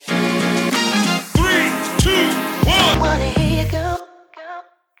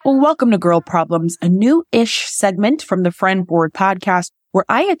Well, welcome to Girl Problems, a new-ish segment from the Friend Board podcast where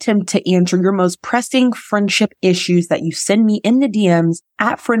I attempt to answer your most pressing friendship issues that you send me in the DMs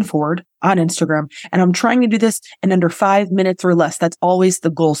at FriendForward on Instagram. And I'm trying to do this in under 5 minutes or less. That's always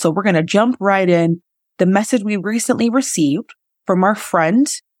the goal. So we're going to jump right in. The message we recently received from our friend,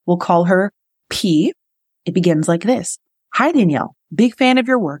 we'll call her P. It begins like this. Hi, Danielle. Big fan of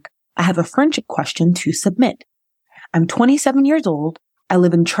your work. I have a friendship question to submit. I'm 27 years old. I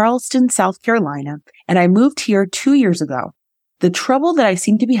live in Charleston, South Carolina, and I moved here 2 years ago. The trouble that I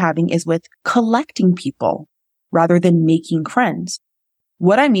seem to be having is with collecting people rather than making friends.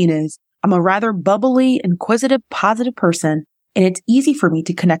 What I mean is I'm a rather bubbly, inquisitive, positive person, and it's easy for me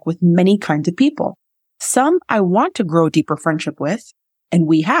to connect with many kinds of people. Some I want to grow a deeper friendship with, and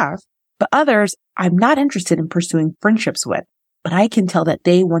we have, but others I'm not interested in pursuing friendships with, but I can tell that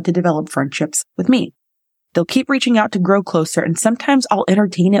they want to develop friendships with me. They'll keep reaching out to grow closer, and sometimes I'll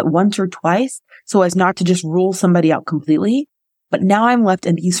entertain it once or twice so as not to just rule somebody out completely. But now I'm left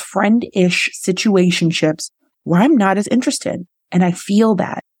in these friend-ish situationships where I'm not as interested, and I feel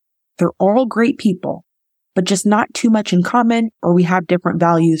that. They're all great people, but just not too much in common, or we have different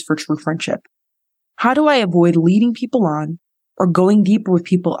values for true friendship. How do I avoid leading people on or going deeper with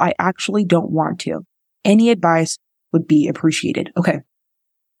people I actually don't want to? Any advice would be appreciated. Okay.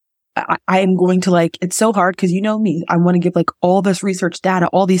 I am going to it's so hard because you know me. I want to give all this research data,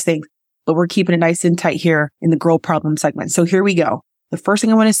 all these things, but we're keeping it nice and tight here in the girl problem segment. So here we go. The first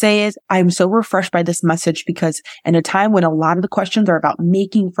thing I want to say is I am so refreshed by this message because in a time when a lot of the questions are about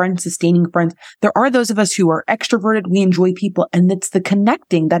making friends, sustaining friends, there are those of us who are extroverted. We enjoy people, and it's the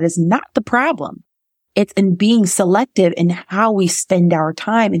connecting that is not the problem. It's in being selective in how we spend our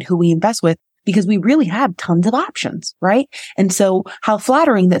time and who we invest with, because we really have tons of options, right? And so how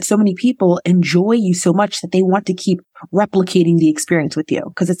flattering that so many people enjoy you so much that they want to keep replicating the experience with you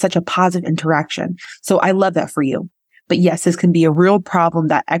because it's such a positive interaction. So I love that for you. But yes, this can be a real problem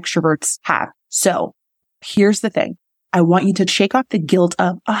that extroverts have. So here's the thing. I want you to shake off the guilt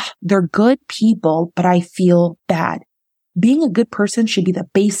of, they're good people, but I feel bad. Being a good person should be the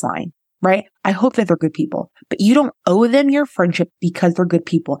baseline, right? I hope that they're good people, but you don't owe them your friendship because they're good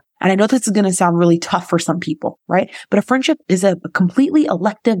people. And I know this is going to sound really tough for some people, right? But a friendship is a completely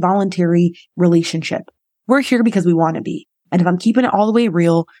elective, voluntary relationship. We're here because we want to be. And if I'm keeping it all the way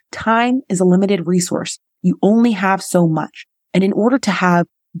real, time is a limited resource. You only have so much. And in order to have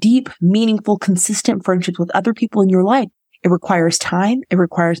deep, meaningful, consistent friendships with other people in your life, it requires time. It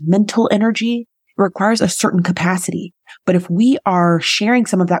requires mental energy. It requires a certain capacity. But if we are sharing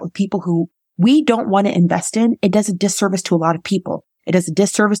some of that with people who we don't want to invest in, it does a disservice to a lot of people. It does a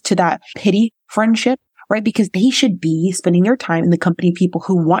disservice to that pity friendship, right? Because they should be spending their time in the company of people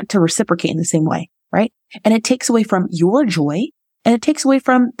who want to reciprocate in the same way, right? And it takes away from your joy, and it takes away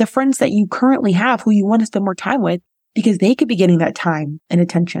from the friends that you currently have who you want to spend more time with because they could be getting that time and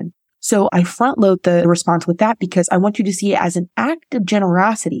attention. So I front load the response with that because I want you to see it as an act of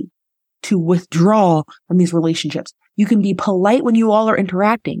generosity to withdraw from these relationships. You can be polite when you all are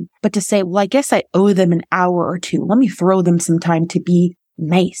interacting, but to say, well, I guess I owe them an hour or two. Let me throw them some time to be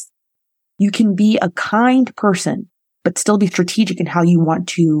nice. You can be a kind person, but still be strategic in how you want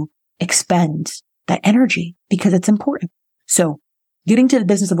to expend that energy because it's important. So getting to the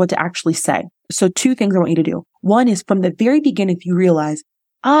business of what to actually say. So 2 things I want you to do. One is from the very beginning, if you realize,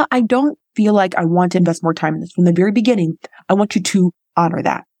 I don't feel like I want to invest more time in this. From the very beginning, I want you to honor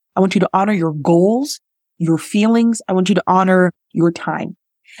that. I want you to honor your goals, your feelings. I want you to honor your time.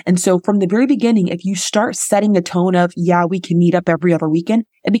 And so from the very beginning, if you start setting a tone of, we can meet up every other weekend,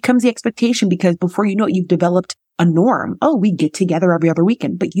 it becomes the expectation because before you know it, you've developed a norm. Oh, we get together every other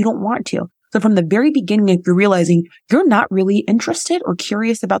weekend, but you don't want to. So from the very beginning, if you're realizing you're not really interested or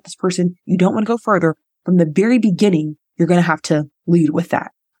curious about this person, you don't want to go further, from the very beginning, you're going to have to lead with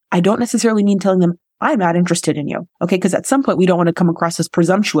that. I don't necessarily mean telling them, I'm not interested in you. Okay. Because at some point we don't want to come across as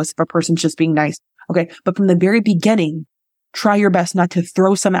presumptuous if a person's just being nice. Okay. But from the very beginning, try your best not to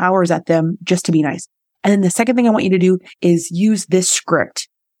throw some hours at them just to be nice. And then the second thing I want you to do is use this script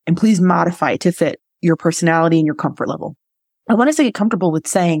and please modify it to fit your personality and your comfort level. I want us to get comfortable with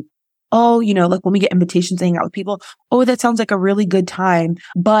saying, like when we get invitations to hang out with people, that sounds like a really good time,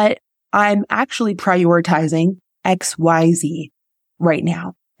 but I'm actually prioritizing XYZ right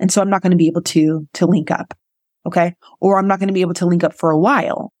now. And so I'm not going to be able to link up. Okay. Or I'm not going to be able to link up for a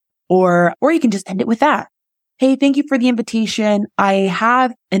while. Or you can just end it with that. Hey, thank you for the invitation. I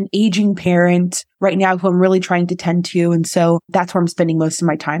have an aging parent right now who I'm really trying to tend to. And so that's where I'm spending most of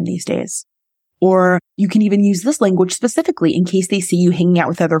my time these days. Or you can even use this language specifically in case they see you hanging out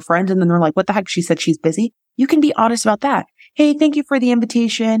with other friends and then they're like, what the heck? She said she's busy. You can be honest about that. hey, thank you for the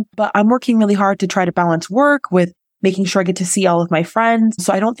invitation, but I'm working really hard to try to balance work with making sure I get to see all of my friends.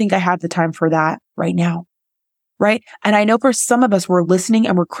 So I don't think I have the time for that right now. Right. And I know for some of us, we're listening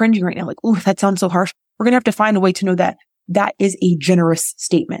and we're cringing right now. Like, ooh, that sounds so harsh. We're going to have to find a way to know that that is a generous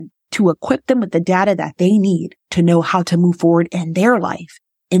statement to equip them with the data that they need to know how to move forward in their life,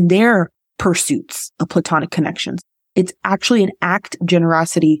 in their pursuits of platonic connections. It's actually an act of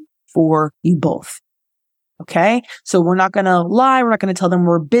generosity for you both. Okay. So we're not going to lie. We're not going to tell them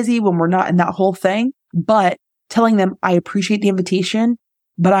we're busy when we're not in that whole thing, but telling them I appreciate the invitation,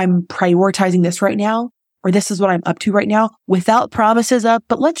 but I'm prioritizing this right now, or this is what I'm up to right now without promises of,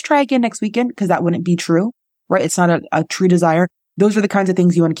 but let's try again next weekend, because that wouldn't be true, right? It's not a true desire. Those are the kinds of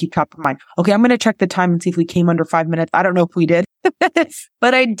things you want to keep top of mind. Okay, I'm going to check the time and see if we came under 5 minutes. I don't know if we did,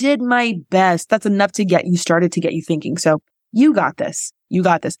 but I did my best. That's enough to get you started, to get you thinking. So you got this. You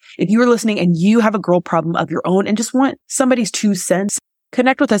got this. If you are listening and you have a girl problem of your own and just want somebody's 2 cents,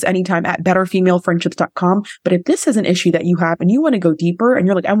 connect with us anytime at betterfemalefriendships.com. But if this is an issue that you have and you want to go deeper and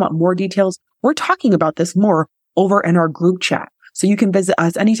you're like, I want more details, we're talking about this more over in our group chat. So you can visit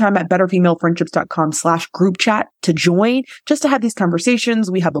us anytime at betterfemalefriendships.com/group chat to join, just to have these conversations.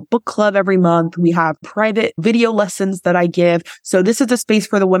 We have a book club every month. We have private video lessons that I give. So this is a space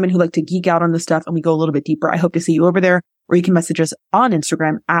for the women who like to geek out on this stuff, and we go a little bit deeper. I hope to see you over there, or you can message us on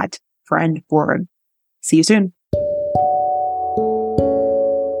Instagram at friendforward. See you soon.